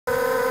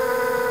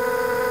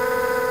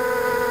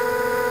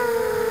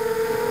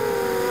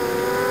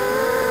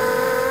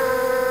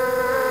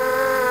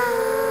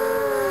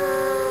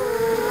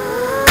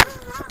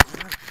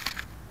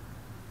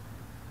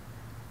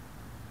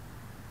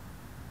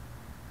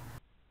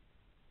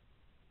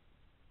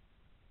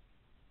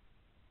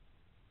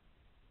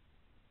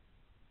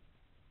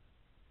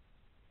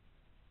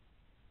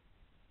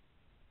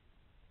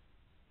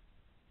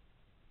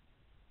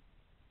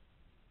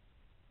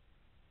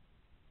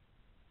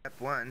Step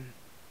 1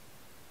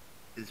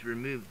 is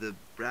remove the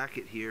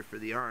bracket here for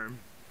the arm.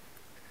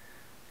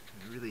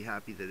 I'm really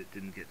happy that it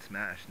didn't get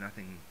smashed.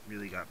 Nothing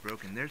really got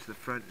broken. There's the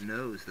front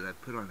nose that I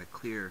put on a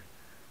clear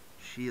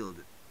shield,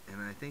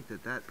 and I think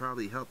that that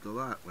probably helped a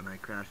lot when I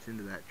crashed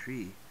into that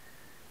tree.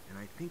 And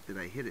I think that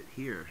I hit it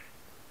here.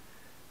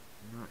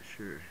 I'm not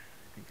sure.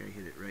 I think I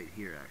hit it right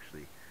here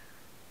actually.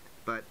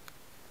 But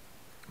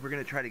we're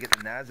going to try to get the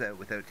Naza out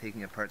without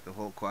taking apart the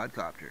whole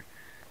quadcopter,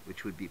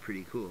 which would be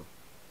pretty cool.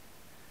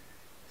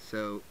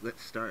 So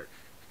let's start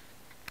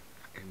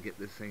and get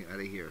this thing out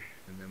of here,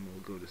 and then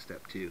we'll go to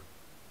step 2.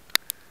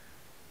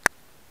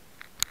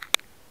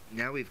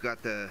 Now we've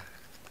got the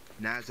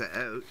Naza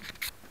out,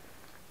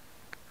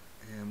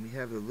 and we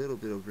have a little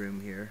bit of room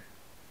here.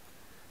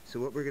 So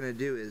what we're going to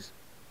do is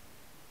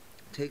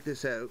take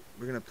this out,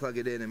 we're going to plug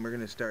it in, and we're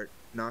going to start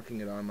knocking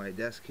it on my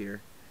desk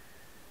here,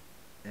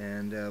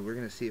 and we're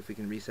going to see if we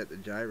can reset the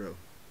gyro.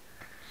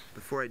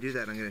 Before I do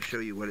that, I'm going to show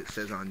you what it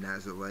says on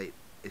Naza Lite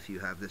if you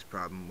have this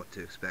problem, what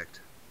to expect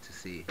to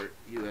see.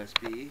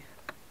 USB,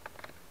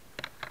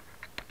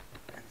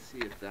 and see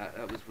if that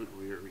was what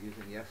we were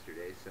using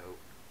yesterday. So,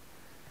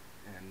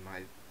 and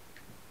my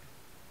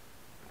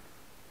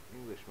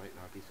English might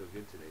not be so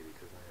good today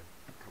because I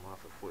have come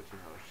off a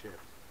 14-hour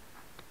shift.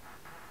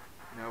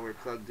 Now we're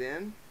plugged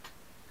in,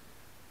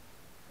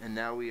 and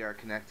now we are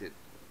connected.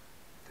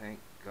 Thank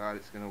God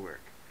it's going to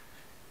work.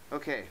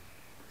 Okay,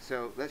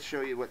 so let's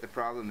show you what the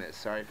problem is.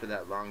 Sorry for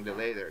that long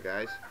delay there,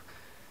 guys.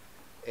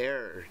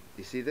 Error.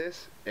 You see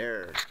this?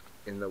 Error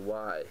in the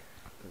Y. You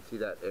can see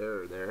that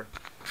error there.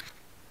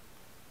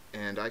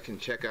 And I can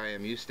check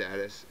IMU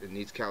status. It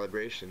needs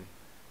calibration.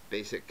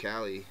 Basic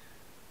Cali.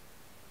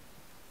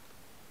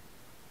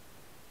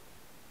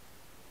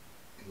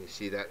 And you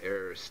see that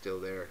error is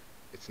still there.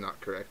 It's not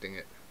correcting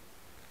it.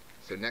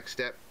 So next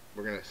step,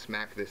 we're going to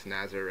smack this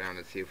Naza around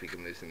and see if we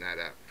can loosen that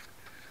up.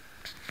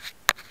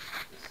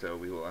 So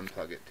we will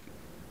unplug it.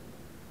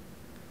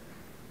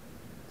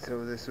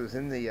 So this was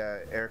in the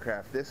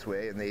aircraft this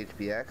way, in the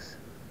HPX,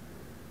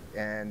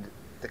 and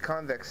the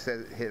convex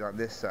says it hit on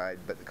this side,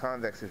 but the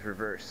convex is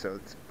reversed, so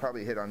it's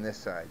probably hit on this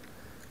side.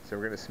 So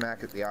we're going to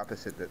smack it the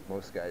opposite that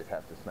most guys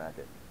have to smack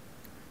it.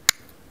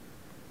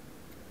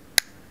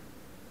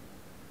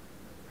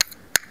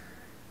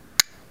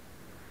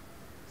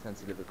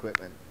 Sensitive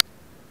equipment.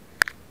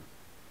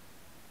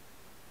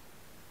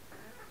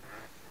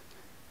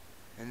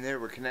 And there,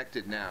 we're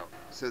connected now.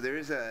 So there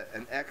is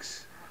an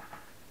X2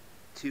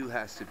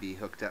 has to be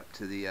hooked up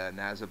to the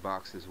Naza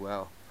box as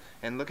well.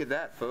 And look at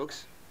that,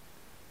 folks.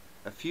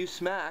 A few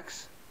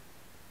smacks,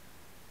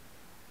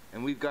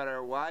 and we've got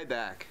our Y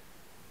back.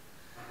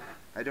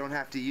 I don't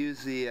have to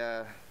use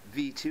the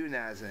V2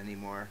 Naza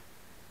anymore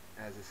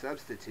as a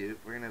substitute.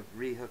 We're going to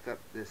re-hook up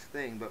this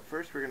thing, but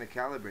first we're going to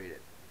calibrate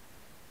it.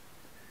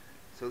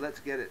 So let's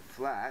get it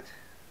flat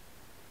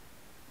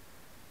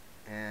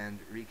and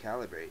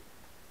recalibrate.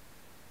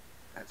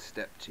 That's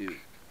step 2.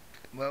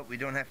 Well, we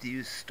don't have to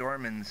use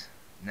Storman's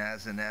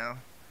Naza now.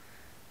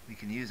 We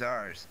can use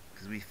ours,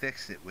 because we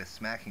fixed it with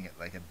smacking it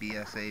like a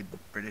BSA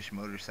British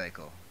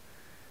motorcycle.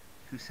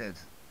 Who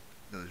says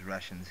those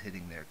Russians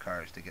hitting their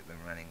cars to get them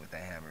running with a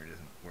hammer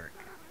doesn't work?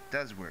 It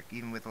does work,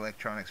 even with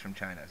electronics from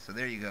China. So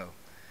there you go.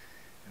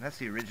 And that's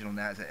the original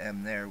Naza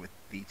M there with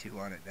V2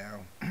 on it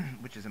now,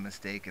 which is a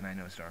mistake, and I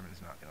know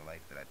Storman's not going to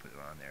like that I put it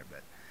on there,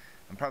 but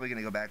I'm probably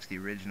going to go back to the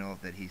original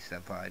that he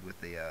supplied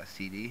with the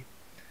CD.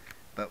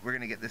 But we're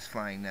going to get this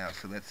flying now,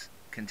 so let's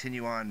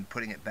continue on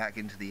putting it back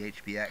into the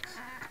HPX.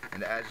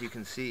 And as you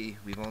can see,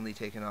 we've only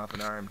taken off an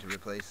arm to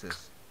replace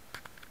this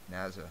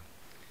Naza.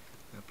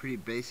 Now, pretty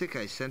basic.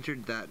 I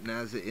centered that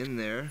Naza in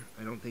there.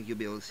 I don't think you'll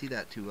be able to see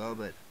that too well,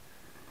 but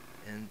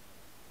and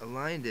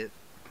aligned it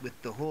with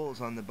the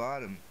holes on the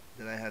bottom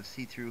that I have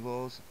see-through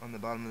holes on the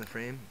bottom of the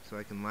frame, so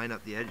I can line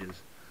up the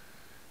edges.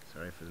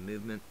 Sorry for the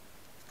movement.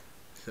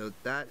 So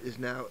that is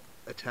now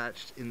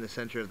attached in the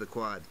center of the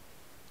quad.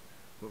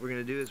 What we're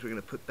going to do is we're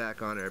going to put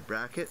back on our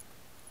bracket,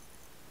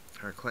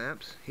 our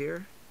clamps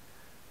here,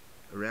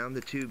 around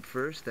the tube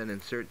first, then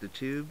insert the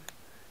tube,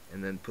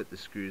 and then put the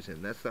screws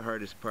in. That's the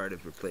hardest part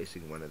of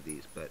replacing one of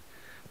these, but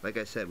like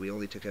I said, we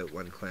only took out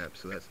one clamp,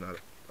 so that's not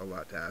a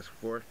lot to ask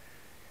for.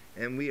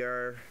 And we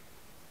are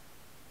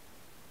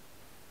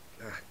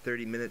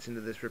 30 minutes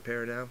into this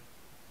repair now.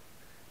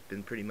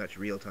 Been pretty much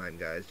real time,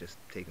 guys, just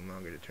taking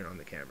longer to turn on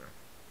the camera.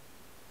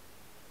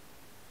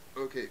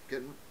 Okay,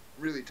 getting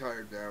really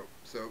tired now,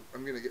 so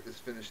I'm going to get this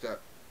finished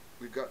up.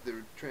 We've got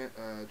the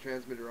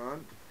transmitter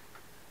on.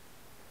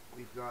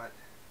 We've got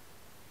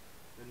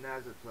the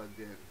Naza plugged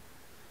in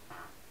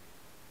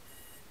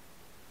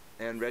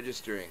and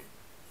registering.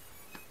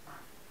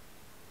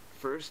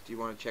 First, you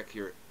want to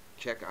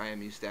check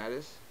IMU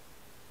status.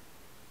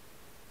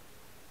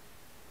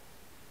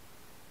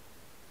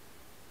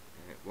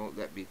 And it won't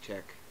let me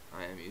check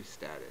IMU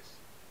status.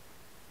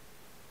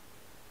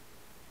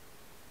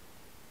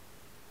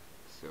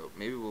 So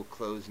maybe we'll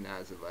close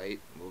Naza Lite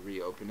and we'll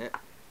reopen it.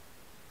 Got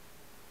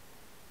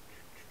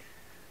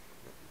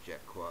the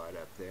jet quad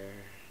up there.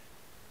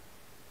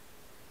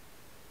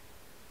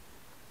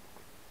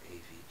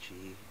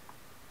 Gee,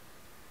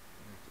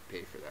 I'll have to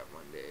pay for that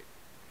one day.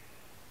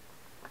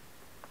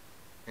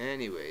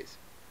 Anyways,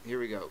 here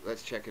we go.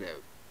 Let's check it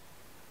out.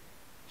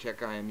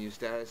 Check IMU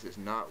status is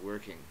not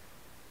working,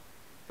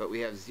 but we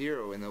have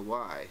 0 in the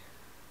Y,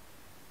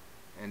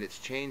 and it's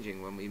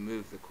changing when we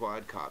move the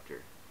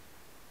quadcopter.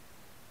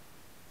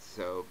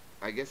 So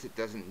I guess it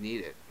doesn't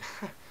need it.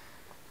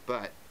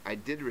 But I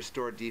did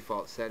restore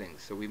default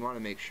settings, so we want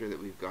to make sure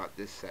that we've got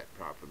this set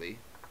properly.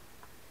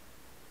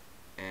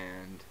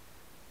 And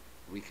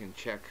we can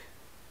check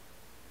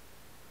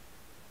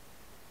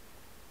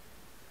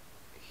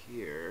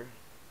here.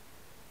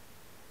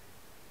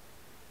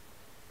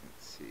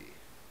 Let's see.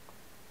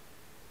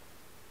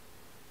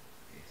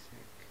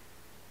 Basic.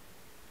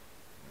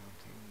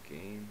 Mounting.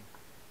 Gain.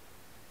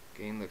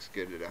 Gain looks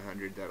good at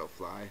 100. That'll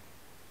fly.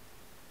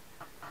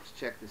 Let's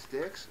check the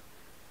sticks.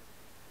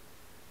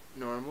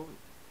 Normal.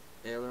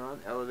 Aileron.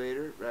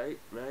 Elevator. Right.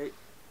 Right.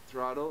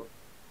 Throttle.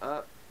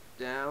 Up.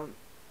 Down.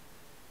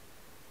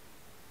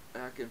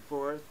 Back and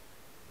forth.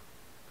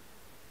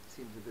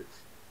 Seems a bit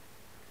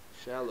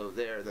shallow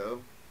there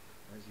though,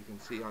 as you can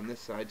see on this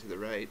side to the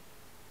right,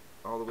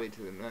 all the way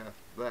to the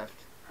left.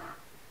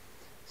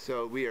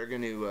 So we are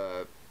going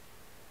to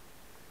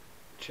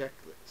check,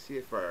 see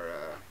if our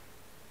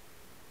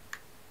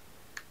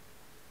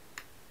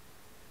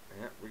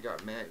yeah,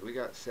 we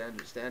got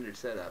standard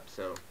setup.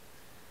 So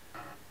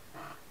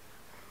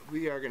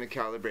we are going to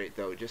calibrate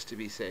though, just to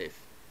be safe.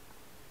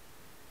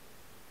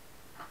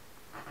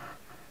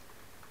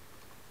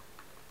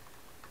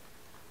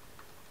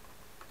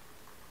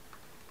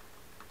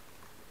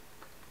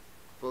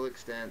 Full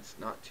extents,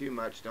 not too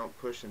much, don't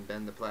push and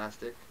bend the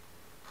plastic.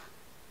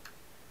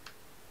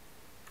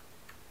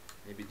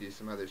 Maybe do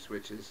some other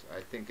switches.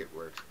 I think it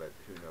works, but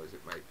who knows,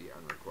 it might be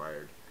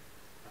unrequired.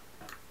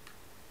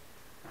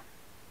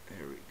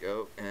 There we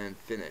go, and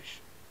finish.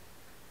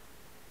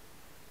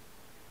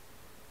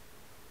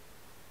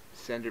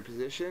 Center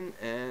position,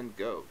 and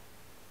go.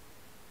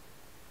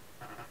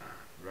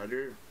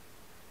 Rudder.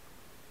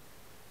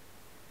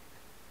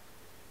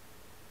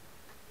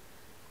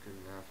 Good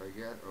enough, I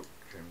guess. Oh,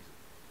 trims.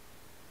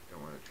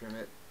 Don't want to trim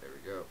it. There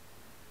we go.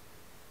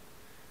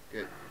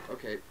 Good.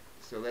 Okay,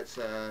 so let's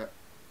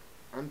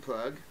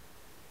unplug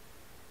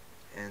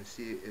and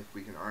see if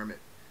we can arm it.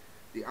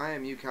 The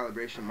IMU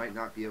calibration might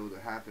not be able to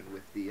happen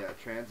with the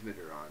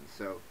transmitter on,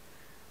 so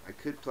I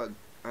could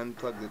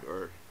unplug it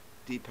or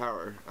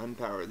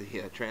unpower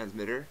the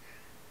transmitter,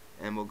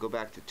 and we'll go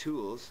back to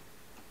tools,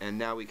 and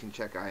now we can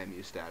check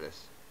IMU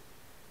status.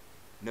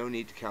 No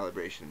need to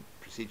calibration.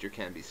 Procedure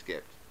can be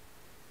skipped,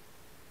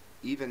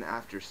 even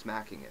after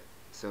smacking it.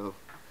 So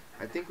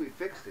I think we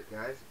fixed it,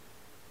 guys.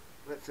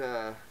 Let's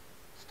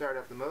start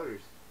up the motors.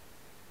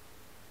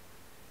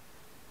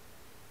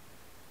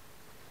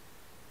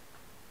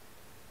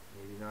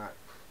 Maybe not.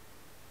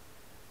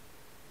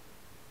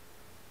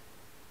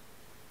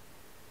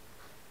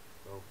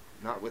 Oh,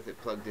 not with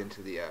it plugged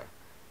into the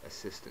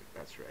assistant,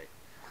 that's right.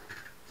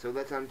 So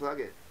let's unplug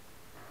it.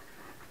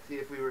 See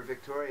if we were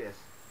victorious.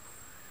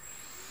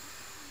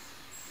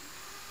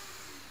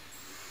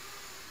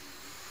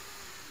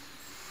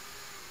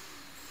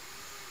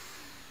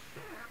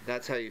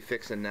 That's how you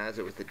fix a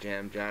Naza with the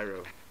jam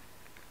gyro.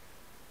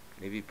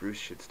 Maybe Bruce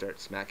should start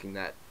smacking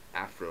that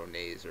afro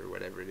naze or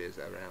whatever it is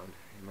around.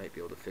 He might be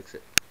able to fix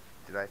it.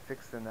 Did I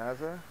fix the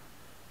Naza?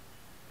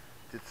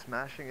 Did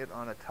smashing it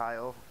on a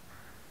tile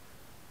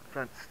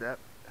front step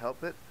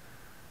help it?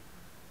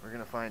 We're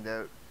gonna find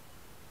out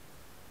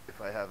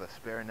if I have a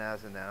spare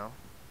Naza now,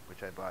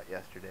 which I bought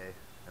yesterday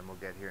and will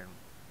get here in,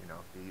 you know,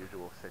 the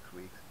usual 6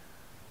 weeks,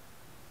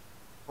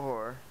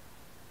 or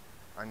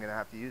I'm gonna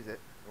have to use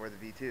it, or the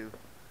V2,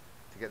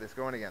 to get this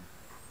going again.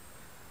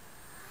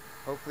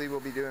 Hopefully we'll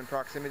be doing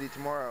proximity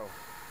tomorrow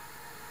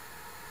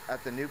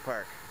at the new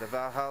park, the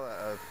Valhalla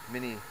of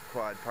mini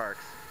quad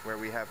parks, where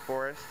we have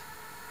forest,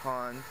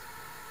 ponds,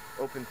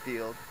 open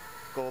field,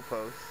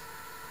 goalposts,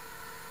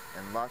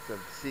 and lots of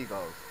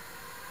seagulls.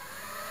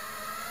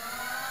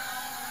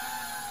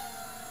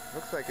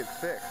 Looks like it's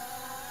fixed.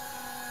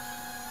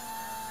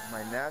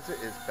 My Naza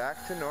is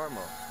back to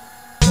normal.